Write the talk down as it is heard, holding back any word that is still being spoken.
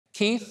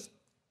Keith,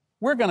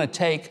 we're going to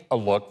take a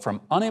look from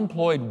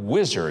unemployed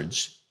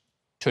wizards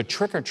to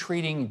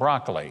trick-or-treating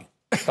broccoli,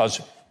 because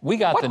we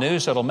got the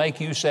news that'll make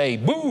you say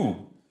boo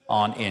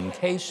on In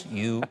Case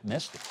You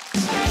Missed It.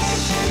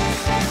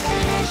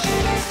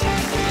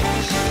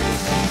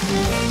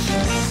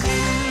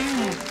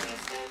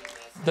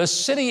 The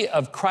city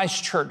of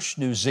Christchurch,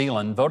 New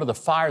Zealand, voted to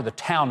fire the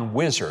town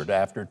wizard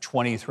after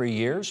 23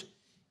 years.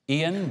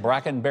 Ian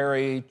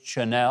Brackenbury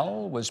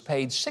Chanel was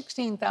paid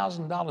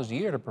 $16,000 a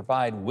year to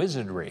provide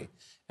wizardry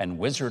and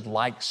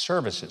wizard-like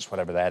services,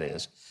 whatever that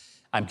is.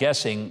 I'm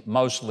guessing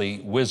mostly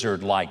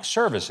wizard-like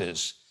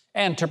services,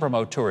 and to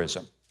promote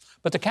tourism.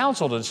 But the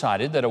council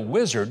decided that a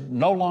wizard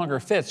no longer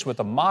fits with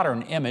the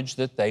modern image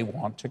that they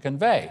want to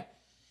convey.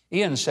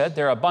 Ian said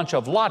they're a bunch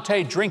of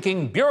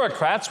latte-drinking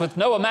bureaucrats with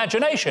no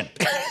imagination.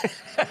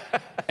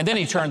 And then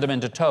he turned them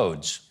into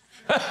toads.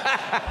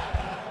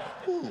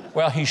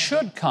 Well, he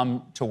should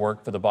come to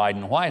work for the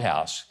Biden White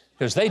House,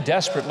 because they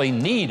desperately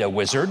need a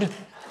wizard.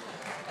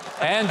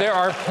 And there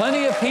are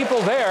plenty of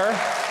people there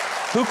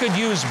who could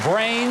use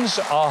brains,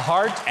 a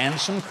heart, and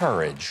some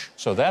courage.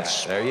 So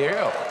that's... There you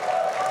go.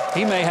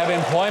 He may have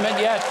employment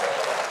yet.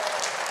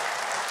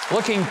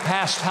 Looking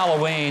past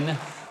Halloween,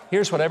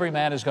 here's what every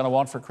man is going to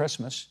want for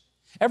Christmas.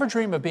 Ever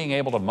dream of being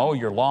able to mow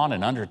your lawn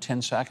in under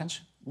 10 seconds?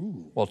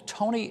 Ooh. Well,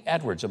 Tony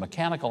Edwards, a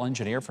mechanical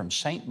engineer from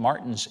St.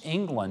 Martin's,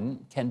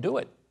 England, can do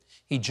it.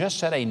 He just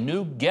set a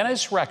new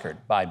Guinness record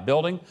by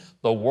building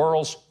the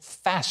world's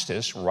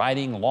fastest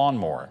riding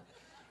lawnmower.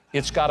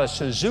 It's got a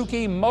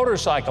Suzuki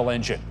motorcycle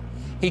engine.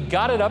 He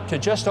got it up to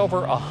just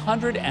over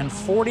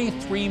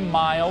 143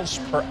 miles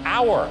per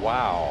hour.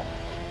 Wow.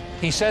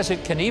 He says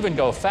it can even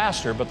go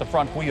faster, but the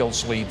front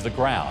wheels leave the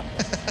ground.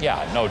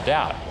 Yeah, no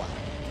doubt.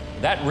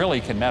 That really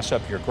can mess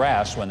up your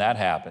grass when that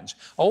happens.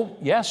 Oh,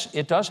 yes,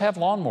 it does have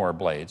lawnmower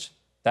blades.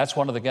 That's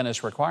one of the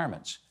Guinness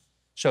requirements.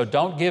 So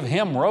don't give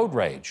him road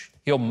rage.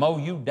 He'll mow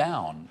you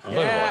down,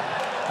 literally.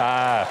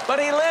 Yeah. But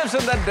he lives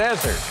in the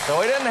desert,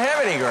 so he doesn't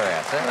have any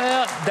grass.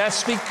 Well,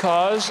 that's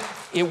because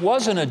it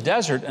wasn't a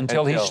desert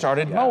until he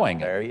started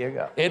mowing it. There you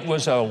go. It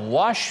was a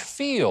lush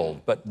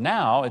field, but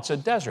now it's a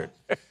desert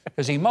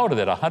because he mowed it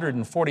at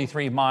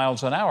 143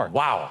 miles an hour.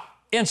 Wow.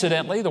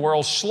 Incidentally, the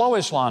world's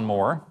slowest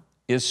lawnmower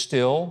is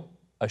still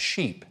a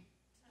sheep,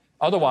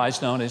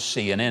 otherwise known as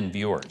CNN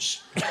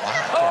viewers.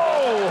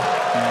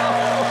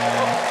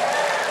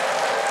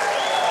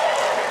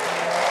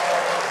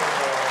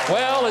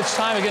 Well, it's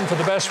time again for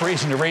the best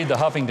reason to read the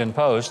Huffington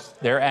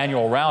Post, their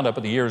annual roundup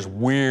of the year's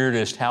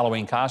weirdest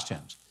Halloween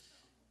costumes.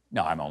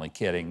 No, I'm only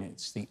kidding.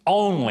 It's the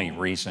only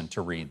reason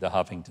to read the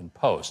Huffington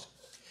Post.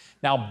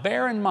 Now,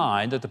 bear in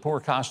mind that the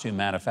poor costume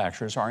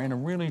manufacturers are in a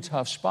really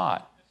tough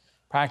spot.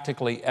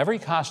 Practically every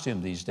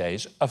costume these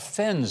days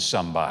offends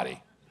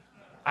somebody.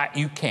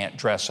 You can't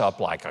dress up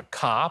like a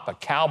cop, a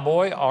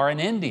cowboy, or an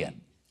Indian.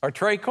 Or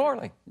Trey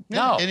Corley.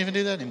 No. Can't even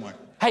do that anymore.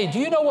 Hey, do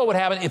you know what would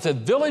happen if the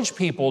Village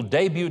People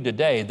debuted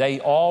today? They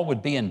all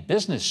would be in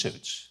business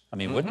suits. I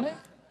mean, wouldn't they?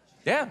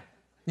 Yeah.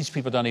 These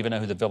people don't even know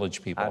who the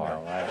Village People are.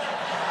 I know.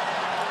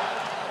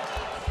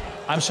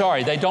 I'm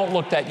sorry, they don't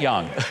look that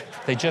young.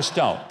 They just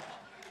don't.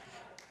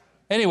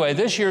 Anyway,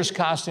 this year's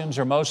costumes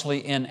are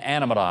mostly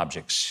inanimate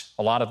objects.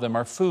 A lot of them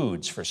are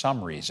foods for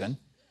some reason.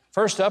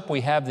 First up,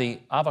 we have the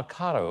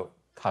avocado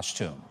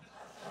costume.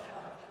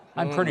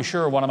 I'm pretty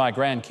sure one of my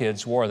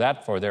grandkids wore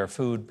that for their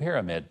food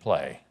pyramid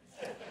play.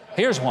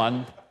 Here's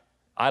one.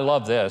 I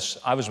love this.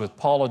 I was with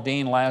Paula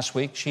Dean last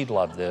week. She'd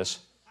love this.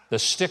 The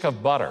stick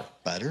of butter.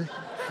 Butter?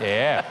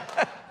 Yeah.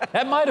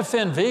 That might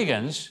offend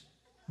vegans,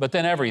 but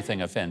then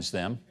everything offends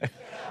them.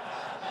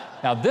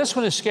 Now, this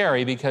one is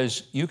scary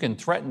because you can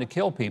threaten to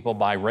kill people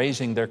by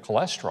raising their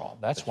cholesterol.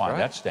 That's why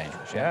that's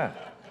dangerous. Yeah.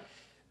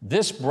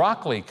 This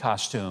broccoli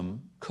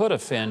costume could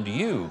offend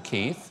you,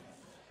 Keith.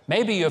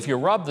 Maybe if you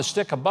rub the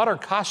stick of butter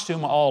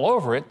costume all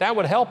over it, that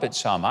would help it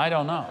some. I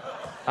don't know.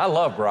 I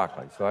love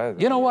broccoli. So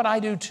You know what? I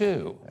do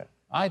too.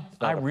 Yeah.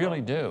 I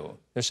really do.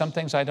 There's some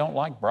things I don't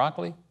like.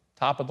 Broccoli,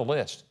 top of the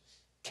list.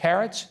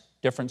 Carrots,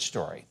 different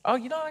story. Oh,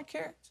 you don't like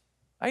carrots?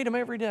 I eat them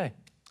every day.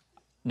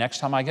 Next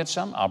time I get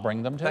some, I'll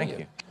bring them to Thank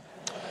you.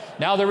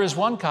 Now, there is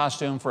one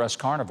costume for us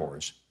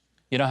carnivores.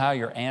 You know how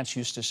your aunts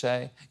used to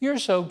say, "You're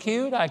so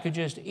cute, I could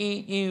just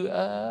eat you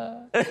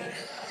up."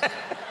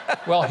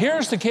 Well,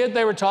 here's the kid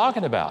they were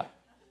talking about.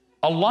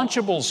 A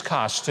Lunchables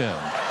costume.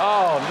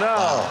 Oh,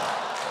 no.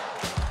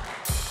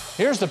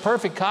 Here's the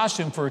perfect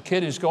costume for a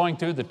kid who's going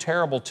through the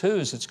terrible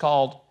twos. It's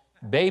called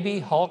Baby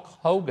Hulk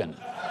Hogan.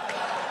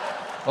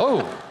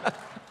 Oh.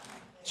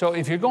 So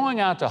if you're going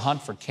out to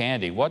hunt for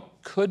candy, what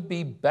could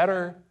be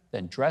better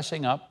than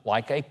dressing up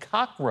like a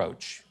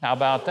cockroach? How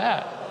about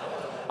that?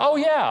 Oh,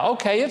 yeah,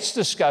 okay, it's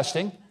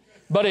disgusting,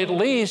 but at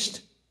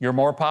least you're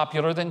more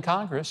popular than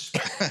Congress.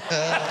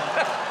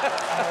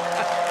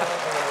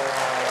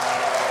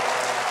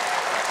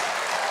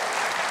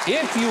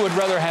 If you would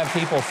rather have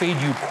people feed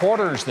you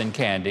quarters than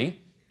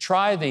candy,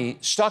 try the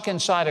stuck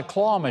inside a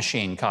claw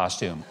machine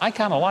costume. I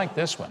kind of like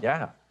this one.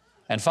 Yeah.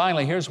 And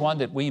finally, here's one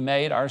that we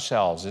made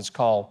ourselves. It's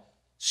called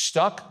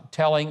stuck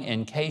telling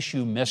in case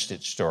you missed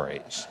it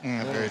stories.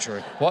 Very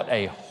true. What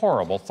a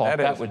horrible thought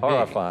that would be. That is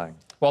horrifying.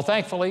 Well,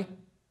 thankfully,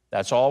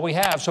 that's all we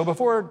have. So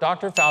before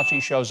Dr. Fauci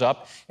shows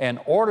up and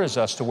orders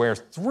us to wear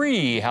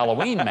 3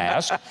 Halloween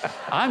masks,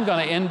 I'm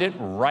going to end it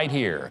right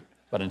here.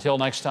 But until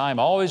next time,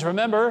 always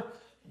remember,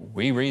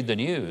 we read the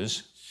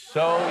news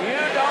So you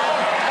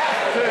don't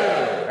have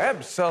to.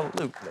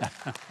 Absolutely.